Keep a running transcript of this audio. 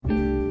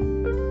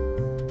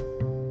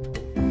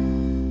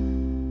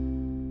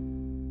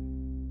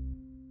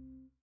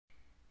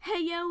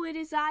it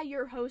is I,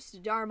 your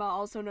host, Dharma,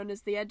 also known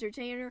as The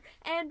Entertainer,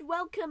 and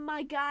welcome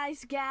my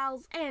guys,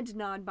 gals, and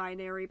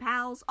non-binary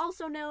pals,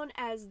 also known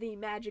as the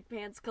Magic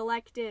Pants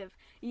Collective.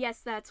 Yes,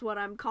 that's what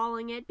I'm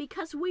calling it,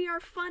 because we are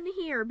fun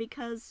here,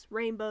 because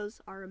rainbows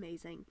are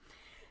amazing.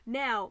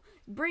 Now,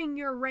 bring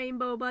your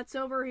rainbow butts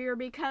over here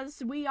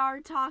because we are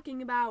talking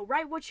about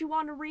write what you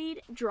want to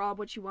read, draw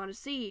what you want to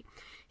see.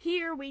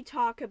 Here we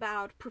talk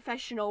about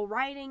professional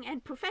writing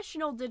and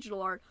professional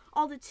digital art,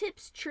 all the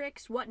tips,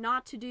 tricks, what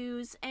not to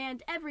do's,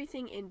 and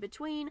everything in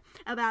between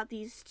about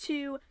these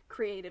two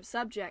creative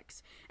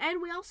subjects.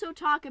 And we also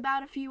talk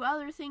about a few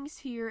other things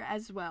here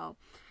as well,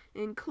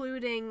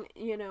 including,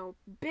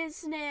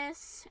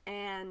 business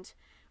and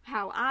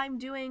how I'm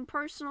doing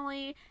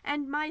personally,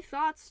 and my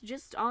thoughts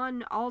just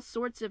on all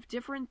sorts of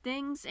different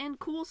things and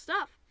cool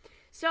stuff.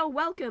 So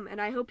welcome, and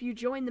I hope you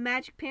join the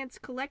Magic Pants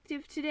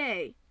Collective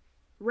today.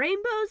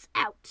 Rainbows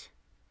out!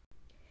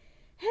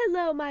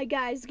 Hello, my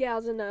guys,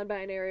 gals, and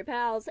non-binary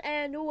pals,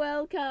 and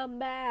welcome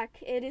back.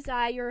 It is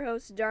I, your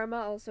host, Dharma,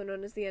 also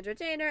known as The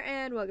Entertainer,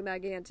 and welcome back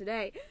again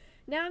today.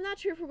 Now, I'm not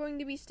sure if we're going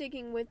to be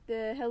sticking with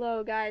the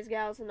hello guys,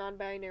 gals, and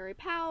non-binary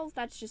pals.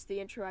 That's just the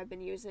intro I've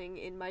been using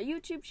in my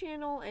YouTube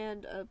channel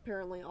and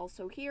apparently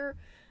also here.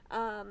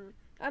 I'm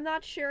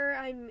not sure.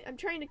 I'm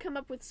trying to come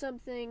up with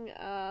something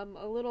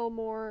a little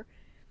more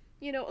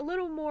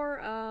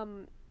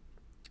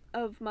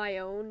of my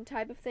own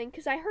type of thing,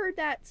 because I heard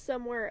that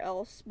somewhere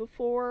else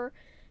before,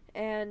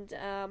 and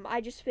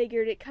I just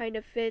figured it kind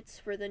of fits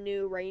for the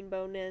new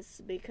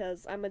rainbowness,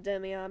 because I'm a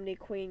demi-omni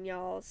queen,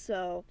 y'all,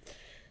 so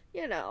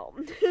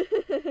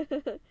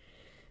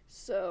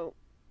So,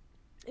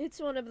 it's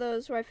one of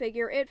those where I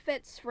figure it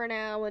fits for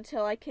now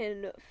until I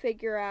can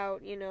figure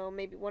out,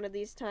 maybe one of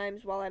these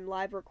times while I'm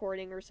live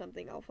recording or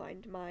something, I'll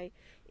find my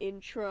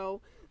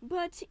intro.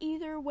 But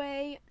either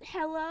way,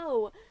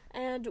 hello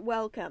and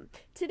welcome.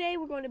 Today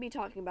we're going to be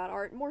talking about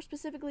art, more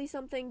specifically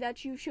something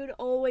that you should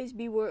always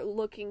be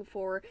looking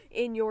for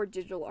in your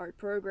digital art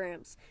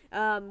programs.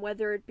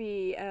 Whether it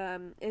be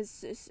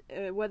just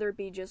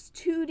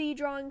 2D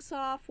drawing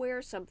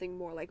software, something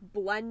more like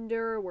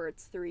Blender where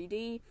it's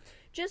 3D,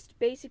 just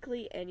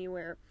basically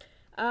anywhere.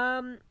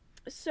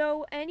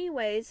 So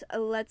anyways,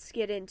 let's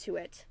get into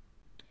it.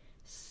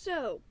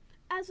 So,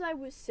 as I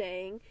was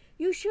saying,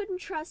 you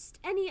shouldn't trust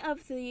any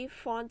of the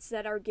fonts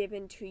that are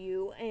given to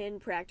you in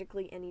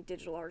practically any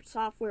digital art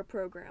software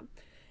program.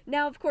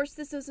 Now, of course,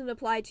 this doesn't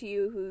apply to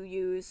you who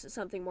use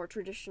something more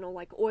traditional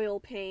like oil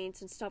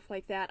paints and stuff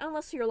like that,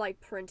 unless you're like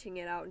printing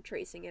it out and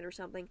tracing it or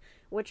something,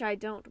 which I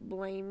don't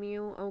blame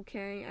you,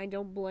 okay? I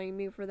don't blame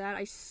you for that.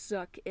 I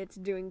suck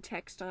at doing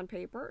text on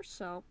paper,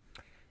 so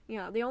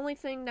yeah, the only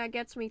thing that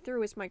gets me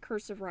through is my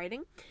cursive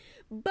writing.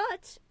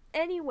 But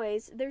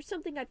anyways, there's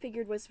something I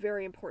figured was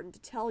very important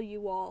to tell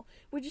you all,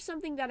 which is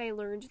something that I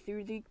learned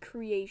through the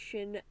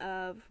creation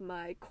of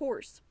my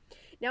course.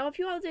 Now, if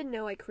you all didn't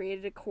know, I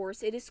created a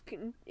course. It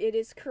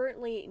is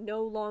currently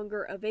no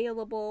longer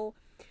available.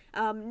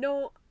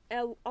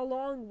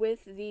 Along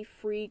with the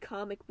free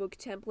comic book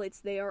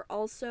templates, they are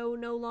also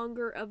no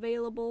longer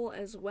available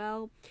as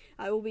well.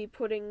 I'll be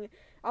putting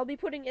at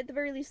the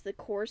very least the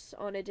course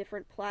on a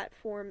different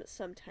platform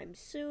sometime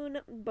soon,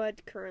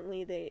 but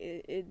currently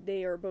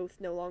they are both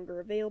no longer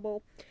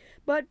available.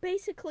 But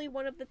basically,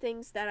 one of the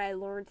things that I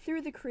learned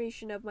through the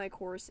creation of my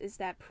course is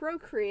that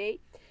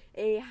Procreate,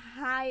 a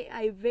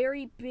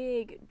very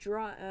big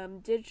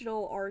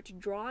digital art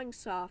drawing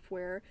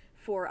software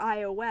for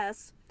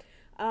iOS,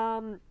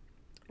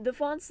 the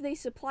fonts they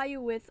supply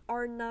you with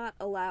are not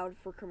allowed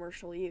for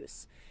commercial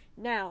use.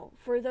 Now,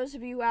 for those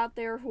of you out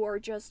there who are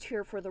just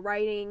here for the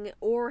writing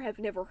or have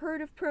never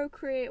heard of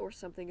Procreate or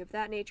something of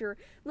that nature,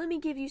 let me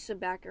give you some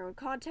background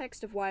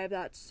context of why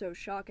that's so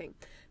shocking.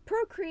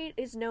 Procreate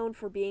is known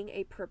for being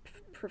a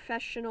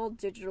professional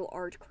digital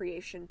art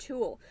creation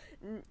tool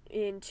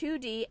in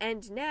 2D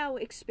and now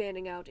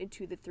expanding out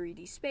into the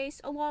 3D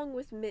space, along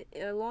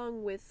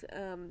with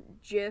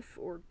GIF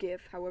or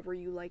GIF, however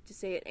you like to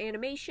say it,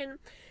 animation,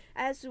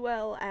 as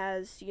well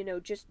as,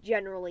 just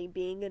generally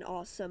being an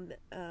awesome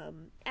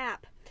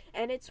app.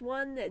 And it's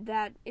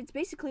it's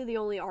basically the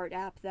only art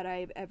app that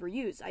I've ever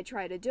used. I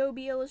tried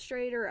Adobe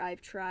Illustrator,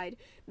 I've tried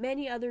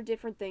many other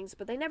different things,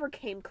 but they never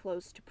came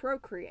close to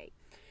Procreate.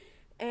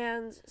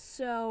 And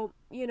so,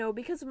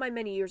 because of my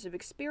many years of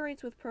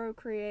experience with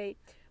Procreate,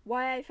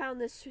 why I found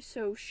this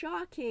so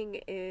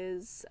shocking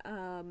is,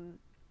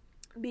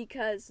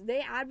 because they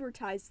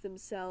advertise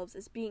themselves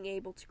as being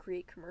able to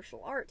create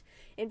commercial art.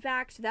 In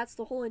fact, that's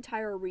the whole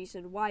entire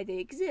reason why they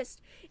exist.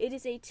 It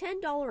is a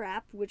 $10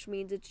 app, which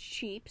means it's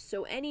cheap,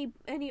 so any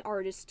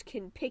artist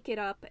can pick it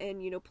up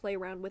and, play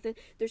around with it.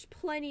 There's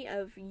plenty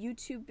of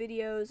YouTube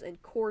videos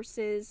and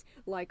courses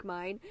like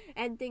mine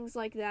and things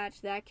like that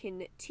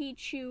can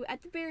teach you,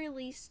 at the very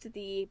least,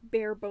 the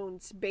bare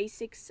bones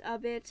basics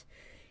of it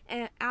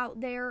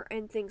out there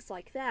and things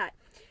like that.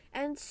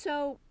 And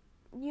so,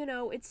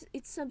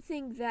 it's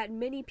something that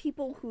many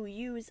people who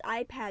use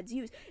iPads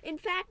use. In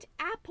fact,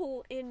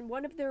 Apple, in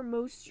one of their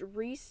most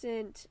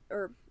recent,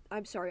 or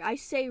I'm sorry, I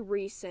say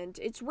recent.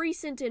 It's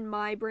recent in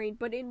my brain,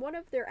 but in one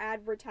of their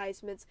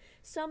advertisements,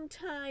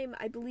 sometime,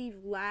 I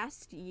believe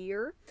last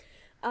year,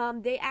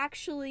 they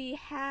actually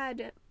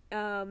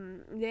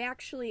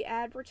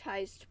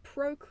advertised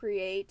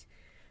Procreate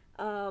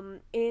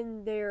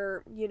in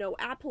their,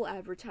 Apple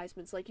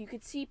advertisements. Like, you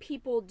could see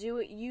people do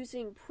it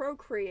using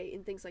Procreate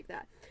and things like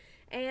that.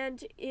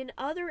 And in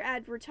other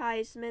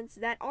advertisements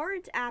that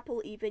aren't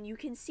Apple even, you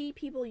can see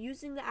people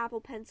using the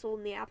Apple Pencil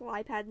and the Apple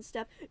iPad and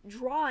stuff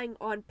drawing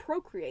on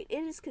Procreate.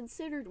 It is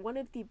considered one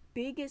of the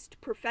biggest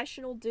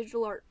professional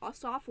digital art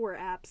software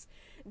apps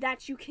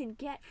that you can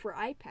get for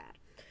iPad.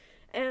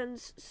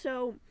 And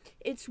so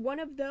it's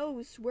one of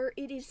those where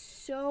it is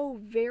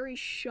so very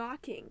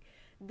shocking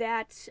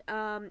that,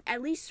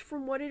 at least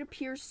from what it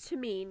appears to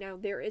me, now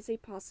there is a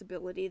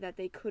possibility that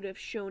they could have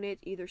shown it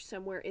either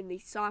somewhere in the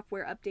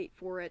software update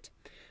for it,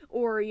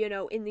 or,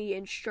 in the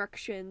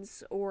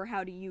instructions, or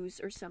how to use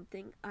or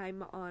something.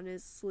 I'm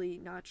honestly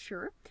not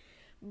sure.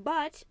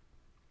 But,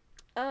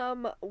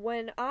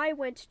 when I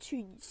went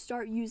to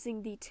start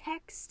using the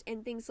text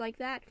and things like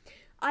that,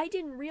 I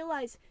didn't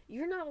realize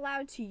you're not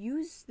allowed to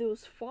use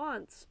those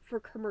fonts for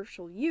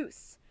commercial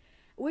use,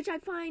 which I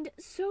find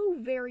so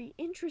very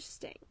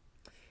interesting.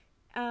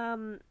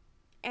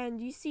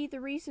 And you see,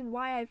 the reason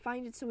why I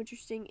find it so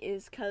interesting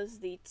is because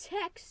the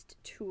text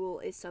tool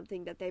is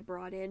something that they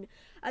brought in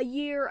a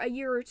year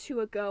or two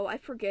ago. I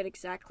forget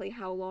exactly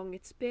how long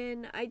it's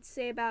been. I'd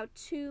say about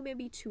 2,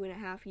 maybe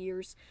 2.5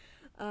 years,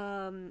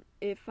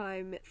 if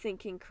I'm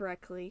thinking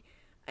correctly.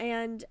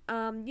 And,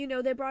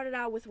 they brought it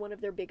out with one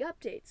of their big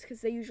updates, because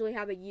they usually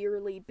have a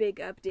yearly big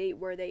update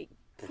where they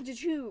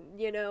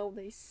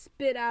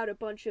spit out a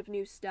bunch of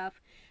new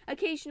stuff.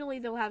 Occasionally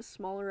they'll have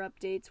smaller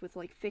updates with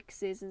like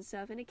fixes and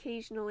stuff, and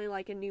occasionally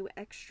like a new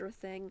extra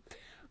thing.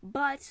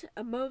 But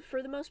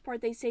for the most part,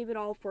 they save it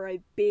all for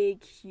a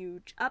big,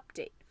 huge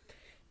update.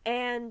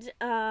 And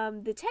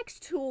the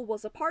text tool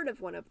was a part of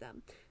one of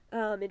them.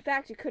 In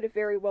fact, it could have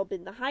very well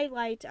been the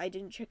highlight. I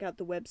didn't check out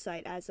the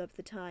website as of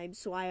the time,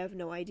 so I have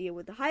no idea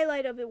what the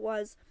highlight of it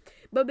was.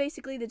 But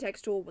basically, the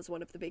text tool was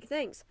one of the big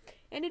things.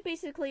 And it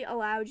basically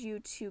allowed you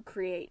to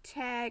create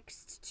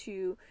text,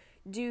 to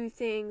do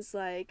things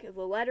like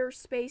the letter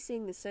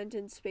spacing, the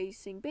sentence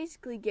spacing,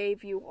 basically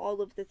gave you all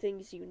of the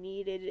things you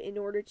needed in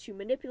order to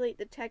manipulate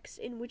the text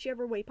in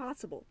whichever way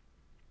possible.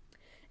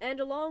 And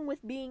along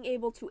with being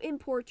able to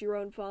import your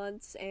own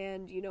fonts,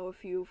 and,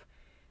 if you've...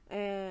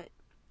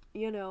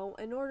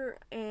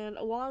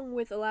 along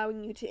with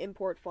allowing you to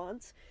import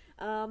fonts,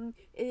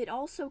 it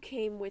also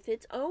came with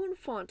its own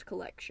font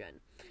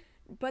collection.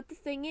 But the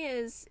thing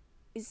is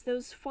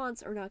those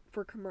fonts are not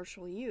for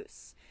commercial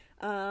use.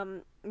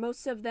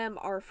 Most of them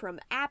are from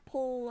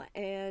Apple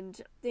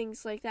and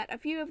things like that. A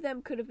few of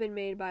them could have been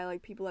made by,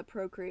 like, people at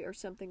Procreate or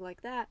something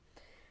like that.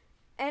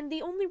 And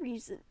the only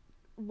reason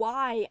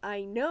why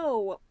I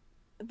know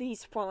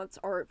these fonts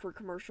are for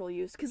commercial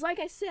use, because like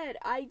I said,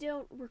 I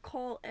don't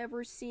recall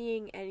ever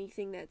seeing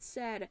anything that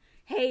said,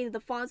 hey, the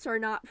fonts are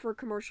not for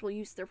commercial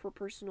use, they're for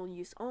personal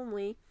use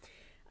only.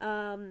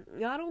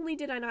 Not only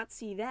did I not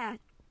see that,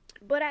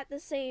 but at the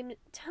same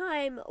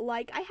time,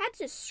 like, I had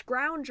to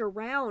scrounge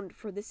around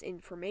for this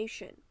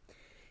information.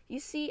 You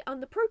see, on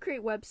the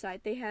Procreate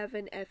website, they have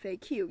an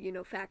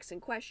FAQ, facts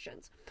and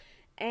questions.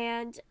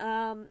 And,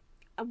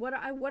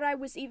 what I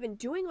was even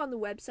doing on the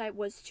website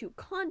was to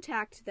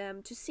contact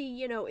them to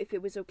see, if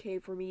it was okay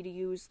for me to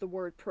use the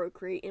word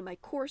Procreate in my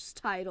course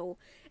title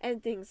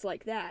and things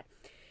like that.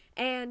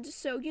 And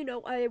so,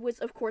 I was,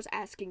 of course,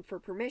 asking for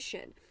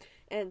permission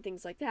and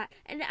things like that.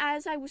 And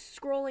as I was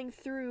scrolling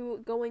through,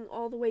 going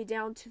all the way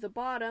down to the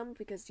bottom,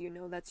 because,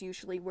 that's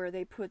usually where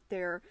they put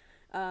their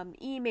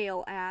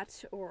email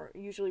at, or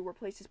usually where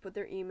places put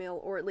their email,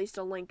 or at least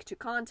a link to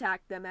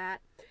contact them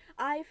at,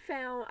 I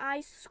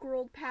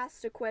scrolled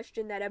past a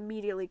question that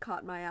immediately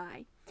caught my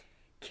eye.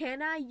 Can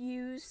I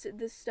use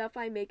the stuff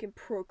I make in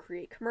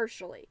Procreate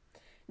commercially?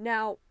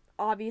 Now,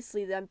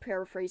 obviously, I'm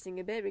paraphrasing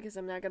a bit because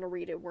I'm not going to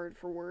read it word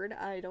for word.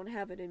 I don't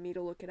have it in me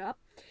to look it up.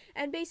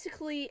 And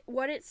basically,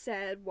 what it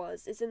said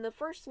is in the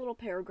first little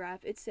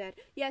paragraph, it said,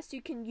 yes,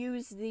 you can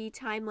use the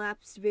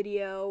time-lapse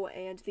video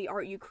and the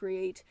art you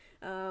create,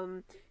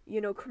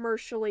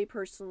 commercially,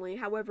 personally,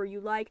 however you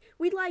like.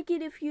 We'd like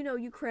it if,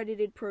 you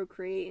credited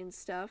Procreate and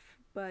stuff,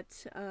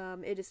 but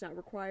it is not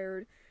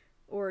required.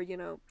 Or,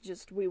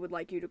 just we would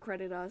like you to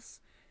credit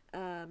us.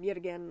 Yet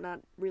again,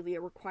 not really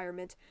a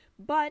requirement.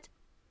 But,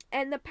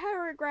 and the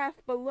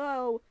paragraph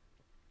below,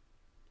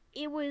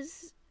 it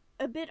was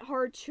a bit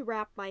hard to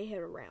wrap my head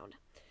around.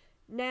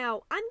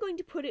 Now, I'm going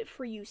to put it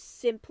for you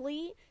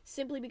simply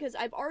because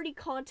I've already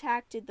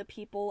contacted the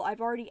people, I've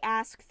already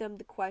asked them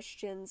the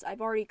questions, I've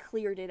already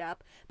cleared it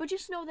up, but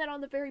just know that on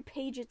the very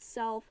page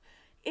itself,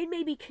 it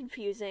may be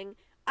confusing.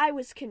 I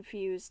was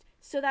confused,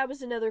 so that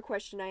was another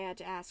question I had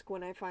to ask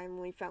when I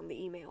finally found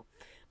the email.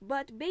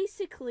 But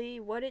basically,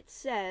 what it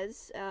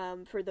says,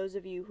 for those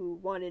of you who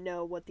want to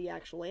know what the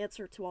actual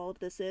answer to all of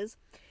this is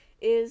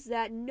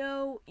that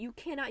no, you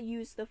cannot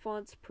use the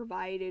fonts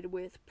provided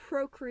with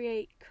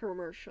Procreate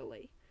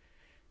commercially.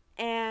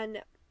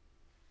 And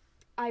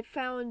I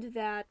found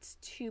that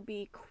to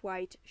be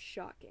quite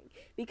shocking.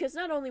 Because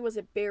not only was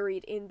it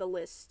buried in the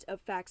list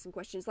of facts and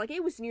questions, like,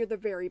 it was near the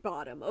very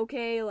bottom,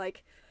 okay?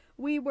 Like,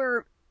 we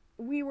were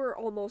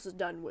almost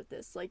done with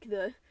this. Like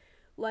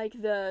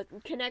the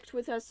connect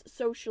with us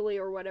socially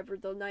or whatever,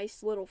 the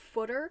nice little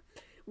footer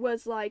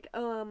was like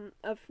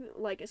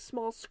a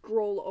small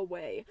scroll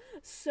away.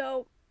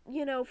 So,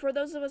 for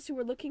those of us who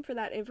were looking for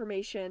that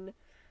information,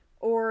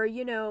 or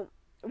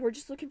we're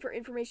just looking for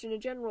information in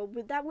general,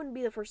 but that wouldn't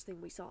be the first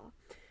thing we saw.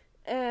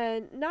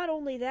 And not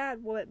only that,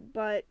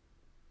 but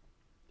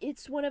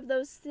it's one of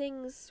those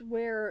things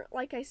where,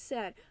 like I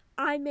said,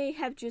 I may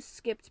have just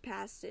skipped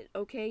past it,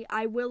 okay?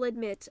 I will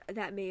admit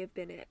that may have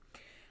been it.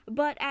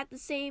 But at the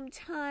same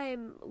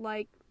time,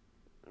 like,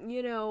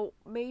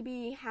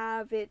 maybe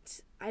have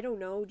it, I don't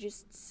know,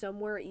 just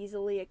somewhere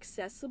easily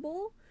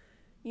accessible,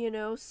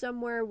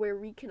 somewhere where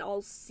we can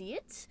all see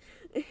it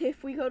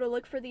if we go to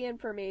look for the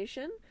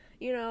information.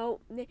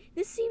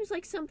 This seems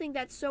like something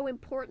that's so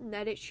important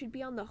that it should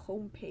be on the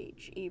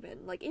homepage,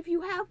 even. Like, if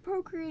you have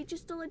Procreate,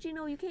 just to let you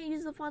know, you can't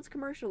use the fonts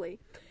commercially.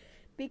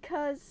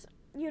 Because,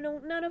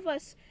 none of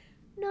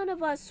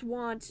us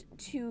want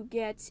to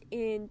get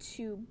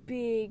into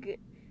big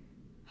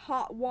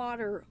hot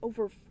water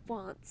over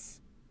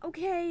fonts.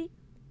 Okay?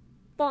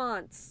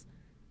 Fonts.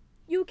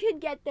 You can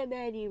get them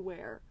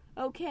anywhere.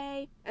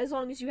 Okay? As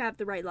long as you have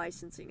the right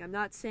licensing. I'm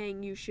not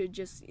saying you should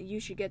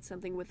get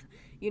something with,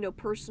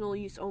 personal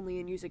use only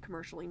and use it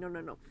commercially.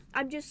 No.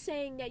 I'm just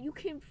saying that you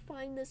can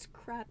find this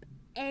crap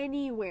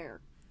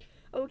anywhere.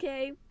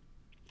 Okay?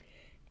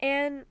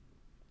 And,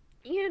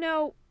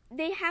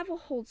 they have a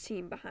whole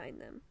team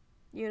behind them.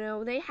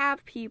 They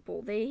have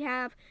people. They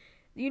have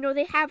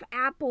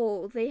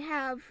Apple. They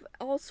have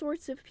all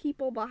sorts of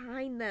people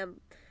behind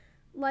them.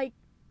 Like,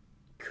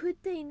 could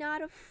they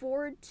not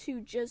afford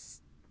to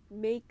just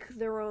make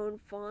their own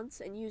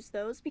fonts and use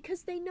those?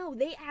 Because they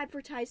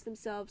advertise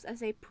themselves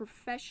as a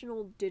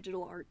professional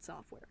digital art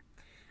software.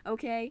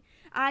 Okay?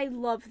 I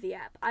love the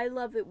app. I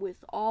love it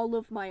with all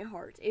of my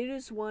heart. It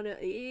is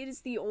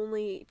the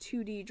only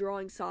 2D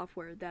drawing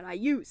software that I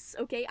use.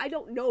 Okay? I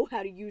don't know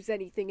how to use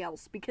anything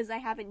else because I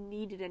haven't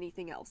needed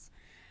anything else.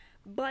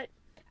 But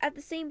at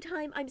the same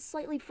time, I'm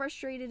slightly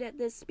frustrated at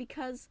this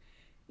because,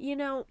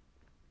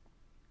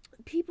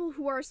 people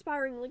who are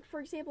aspiring, like,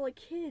 for example, like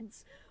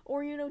kids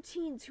or,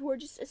 teens who are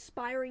just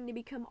aspiring to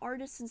become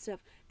artists and stuff,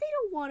 they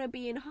don't want to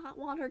be in hot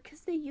water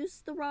because they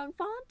used the wrong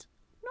font.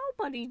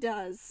 Nobody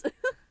does.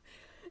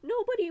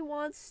 Nobody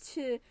wants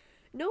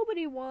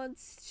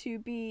to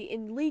be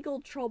in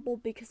legal trouble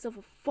because of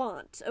a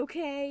font,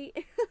 okay?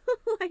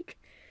 Like,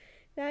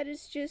 that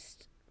is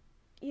just,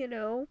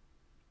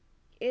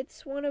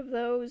 it's one of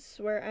those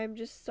where I'm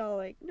just all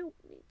like, no,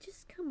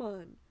 just come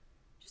on.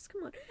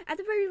 At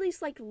the very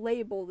least, like,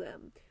 label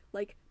them.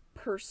 Like,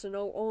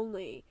 personal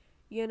only,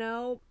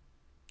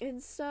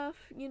 and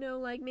stuff,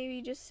 like,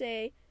 maybe just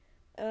say,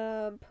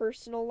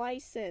 personal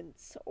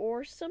license,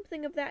 or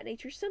something of that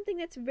nature, something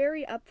that's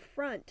very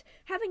upfront.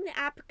 Having the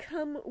app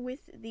come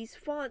with these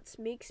fonts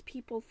makes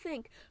people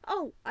think,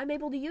 oh, I'm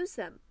able to use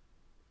them.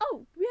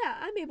 Oh, yeah,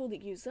 I'm able to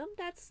use them.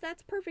 That's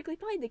perfectly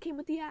fine. They came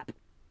with the app.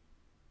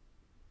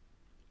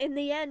 In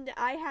the end,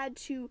 I had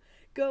to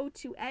go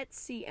to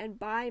Etsy and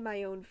buy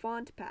my own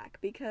font pack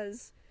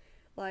because,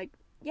 like,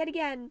 yet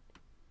again,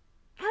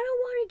 I don't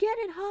want to get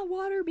in hot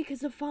water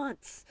because of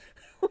fonts.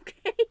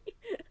 Okay?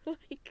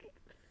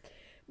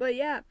 But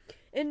yeah,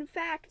 in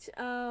fact,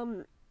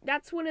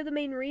 that's one of the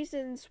main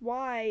reasons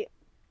why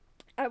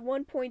at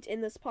one point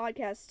in this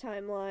podcast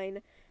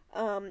timeline,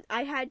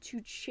 I had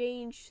to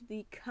change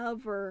the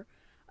cover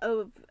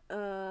of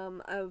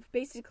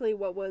basically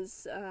what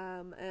was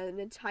an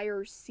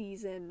entire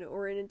season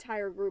or an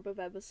entire group of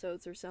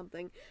episodes or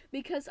something,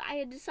 because I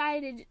had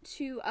decided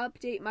to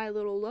update my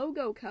little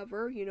logo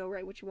cover,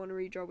 write what you want to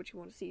read, draw what you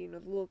want to see, the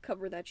little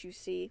cover that you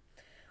see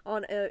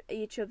on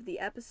each of the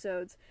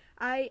episodes.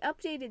 I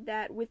updated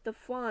that with the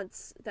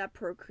fonts that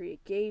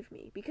Procreate gave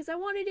me because I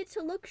wanted it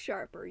to look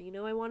sharper,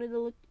 I wanted it to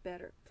look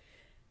better.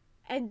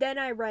 And then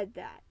I read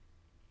that.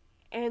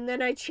 And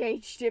then I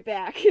changed it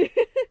back.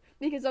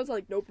 Because I was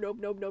like, nope,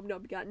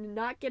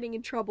 not getting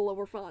in trouble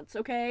over fonts,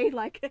 okay?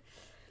 Like,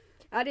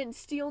 I didn't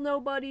steal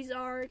nobody's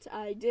art.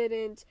 I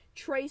didn't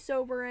trace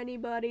over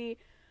anybody.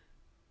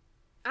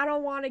 I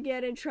don't want to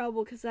get in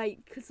trouble because I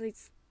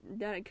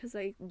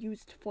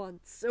used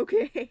fonts,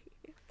 okay?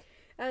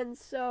 And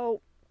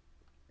so,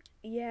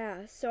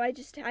 yeah, so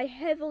I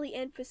heavily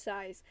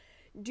emphasize,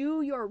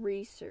 do your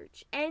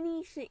research.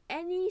 Any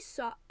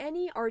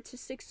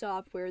artistic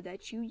software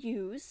that you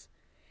use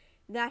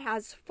that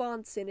has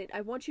fonts in it,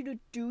 I want you to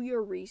do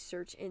your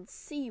research and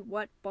see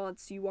what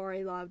fonts you are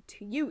allowed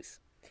to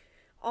use.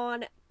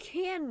 On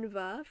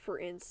Canva, for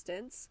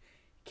instance,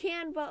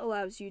 Canva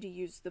allows you to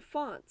use the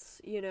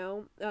fonts,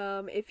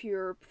 if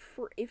you're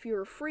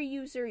a free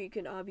user, you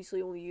can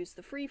obviously only use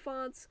the free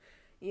fonts,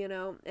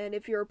 and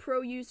if you're a pro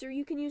user,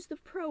 you can use the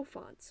pro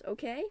fonts,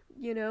 okay?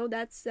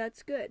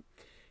 That's good.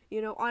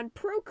 On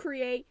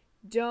Procreate,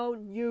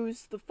 don't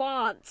use the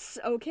fonts,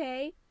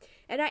 okay?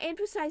 And I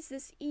emphasize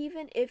this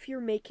even if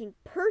you're making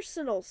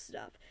personal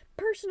stuff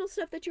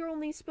that you're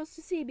only supposed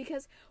to see,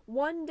 because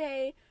one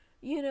day,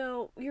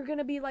 you're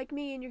gonna be like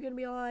me and you're gonna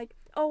be like,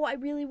 oh, I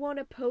really want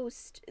to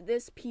post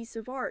this piece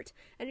of art,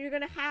 and you're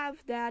gonna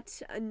have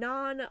that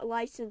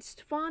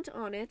non-licensed font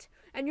on it,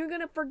 and you're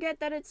gonna forget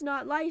that it's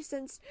not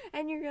licensed,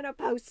 and you're gonna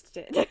post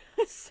it.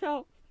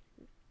 So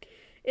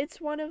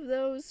it's one of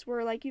those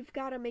where, like, you've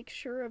got to make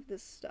sure of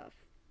this stuff.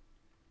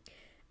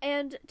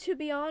 And to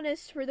be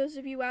honest, for those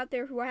of you out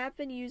there who have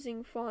been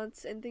using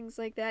fonts and things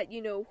like that,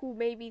 who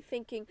may be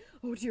thinking,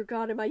 oh dear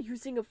God, am I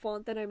using a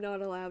font that I'm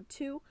not allowed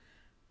to?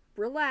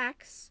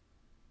 Relax.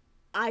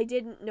 I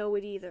didn't know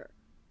it either.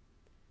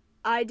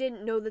 I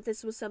didn't know that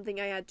this was something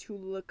I had to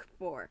look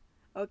for.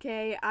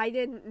 Okay? I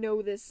didn't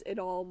know this at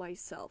all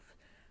myself.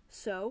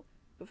 So,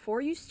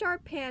 before you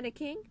start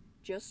panicking,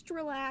 just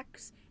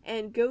relax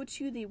and go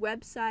to the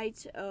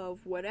website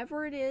of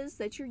whatever it is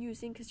that you're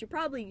using, because you're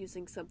probably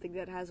using something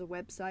that has a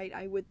website,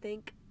 I would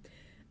think.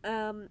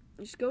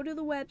 Just go to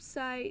the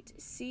website,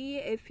 see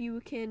if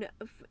you can,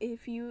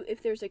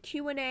 if there's a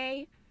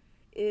Q&A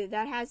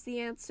that has the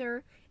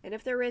answer, and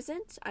if there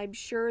isn't, I'm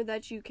sure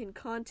that you can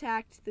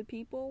contact the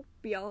people.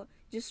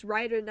 Just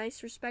write a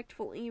nice,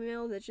 respectful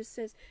email that just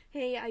says,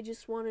 hey, I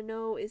just want to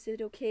know, is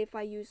it okay if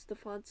I use the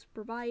fonts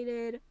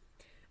provided?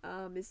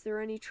 Is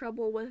there any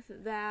trouble with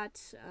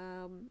that?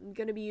 I'm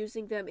going to be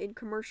using them in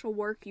commercial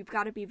work. You've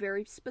got to be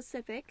very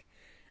specific.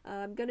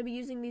 I'm going to be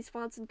using these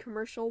fonts in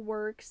commercial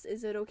works.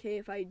 Is it okay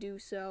if I do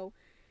so?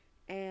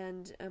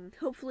 And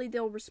hopefully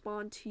they'll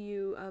respond to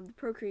you. The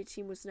Procreate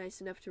team was nice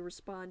enough to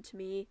respond to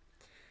me.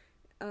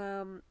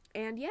 And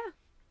yeah.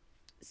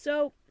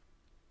 So,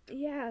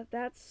 yeah,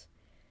 that's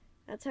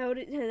how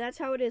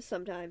it is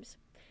sometimes.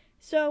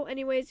 So,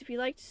 anyways, if you'd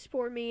like to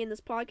support me in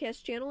this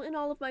podcast channel and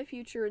all of my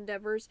future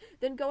endeavors,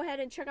 then go ahead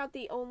and check out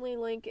the only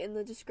link in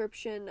the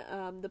description,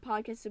 the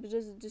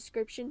podcast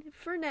description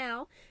for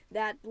now,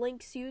 that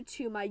links you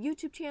to my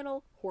YouTube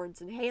channel, Horns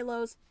and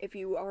Halos. If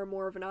you are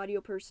more of an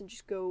audio person,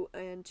 just go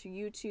into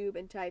YouTube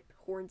and type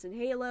Horns and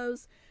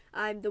Halos.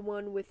 I'm the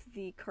one with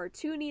the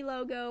cartoony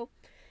logo.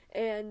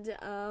 And,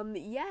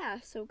 yeah,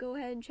 so go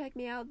ahead and check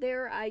me out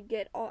there.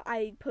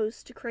 I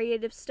post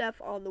creative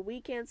stuff on the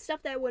weekends,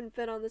 stuff that wouldn't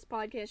fit on this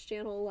podcast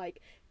channel,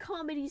 like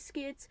comedy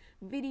skits,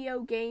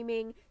 video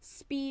gaming,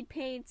 speed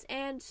paints,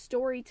 and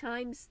story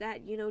times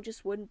that,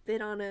 just wouldn't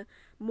fit on a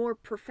more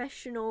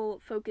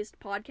professional-focused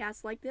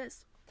podcast like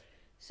this.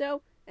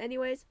 So,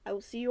 anyways, I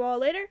will see you all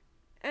later,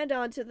 and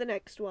on to the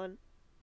next one.